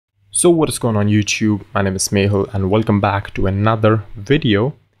So what is going on YouTube? My name is Mehul and welcome back to another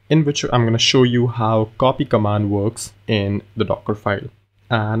video in which I'm going to show you how copy command works in the Dockerfile.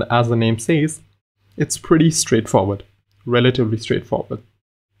 And as the name says, it's pretty straightforward, relatively straightforward.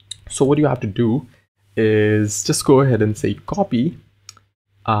 So what you have to do is just go ahead and say copy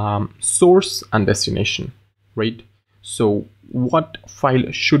source and destination, right? So what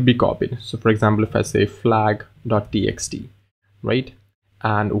file should be copied? So for example, if I say flag.txt, right?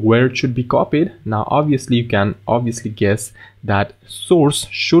 And where it should be copied. Now, obviously, you can guess that source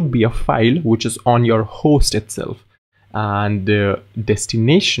should be a file which is on your host itself, and the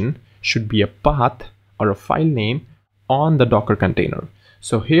destination should be a path or a file name on the Docker container.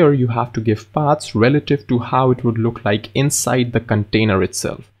 So here you have to give paths relative to how it would look like inside the container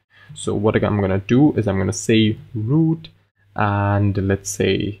itself. So what I'm going to do is I'm going to say root and let's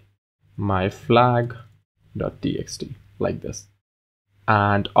say my flag.txt like this.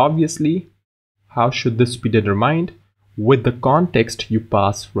 And obviously, how should this be determined? With the context you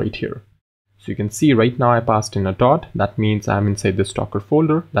pass right here. So you can see right now I passed in a dot. That means I'm inside this Docker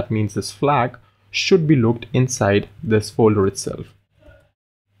folder. That means this flag should be looked inside this folder itself,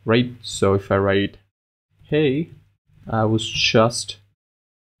 right? So if I write, hey, I was just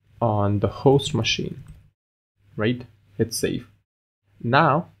on the host machine, right? Hit save.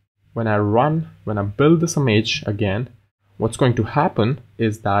 Now, when I build this image again, what's going to happen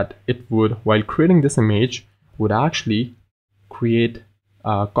is that it would, while creating this image, would actually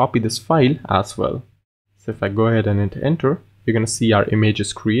copy this file as well. So if I go ahead and hit enter, you're going to see our image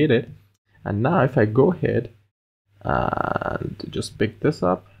is created. And now if I go ahead and just pick this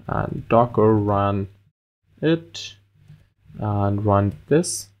up and Docker run it and run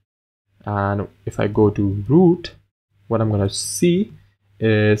this. And if I go to root, what I'm going to see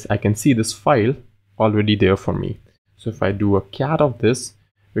is I can see this file already there for me. So if I do a cat of this,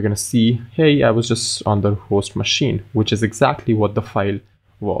 we're going to see, hey, I was just on the host machine, which is exactly what the file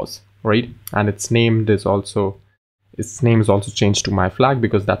was, right? And its name is also changed to my flag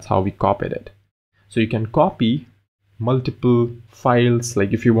because that's how we copied it. So you can copy multiple files.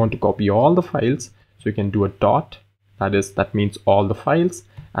 Like if you want to copy all the files, so you can do a dot, that means all the files,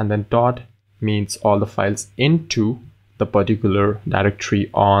 and then dot means all the files into the particular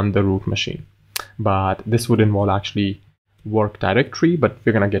directory on the root machine. But this would involve actually work directory, but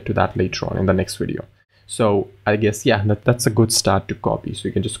we're going to get to that later on in the next video. So I guess, yeah, that's a good start to copy. So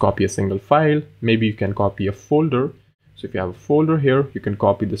you can just copy a single file. Maybe you can copy a folder. So if you have a folder here, you can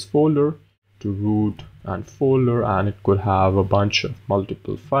copy this folder to root and folder, and it could have a bunch of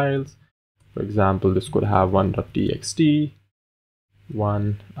multiple files. For example, this could have 1.txt,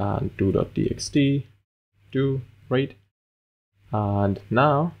 1 and 2.txt, 2, right? And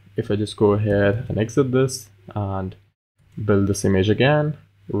now if I just go ahead and exit this and build this image again,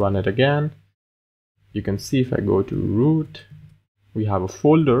 run it again, you can see if I go to root, we have a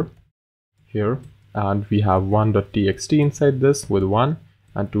folder here and we have 1.txt inside this with 1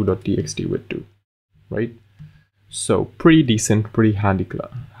 and 2.txt with 2, right? So pretty decent, pretty handy,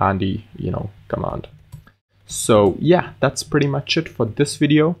 command. So yeah, that's pretty much it for this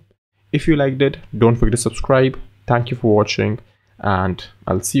video. If you liked it, don't forget to subscribe. Thank you for watching, and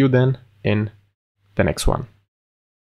I'll see you then in the next one.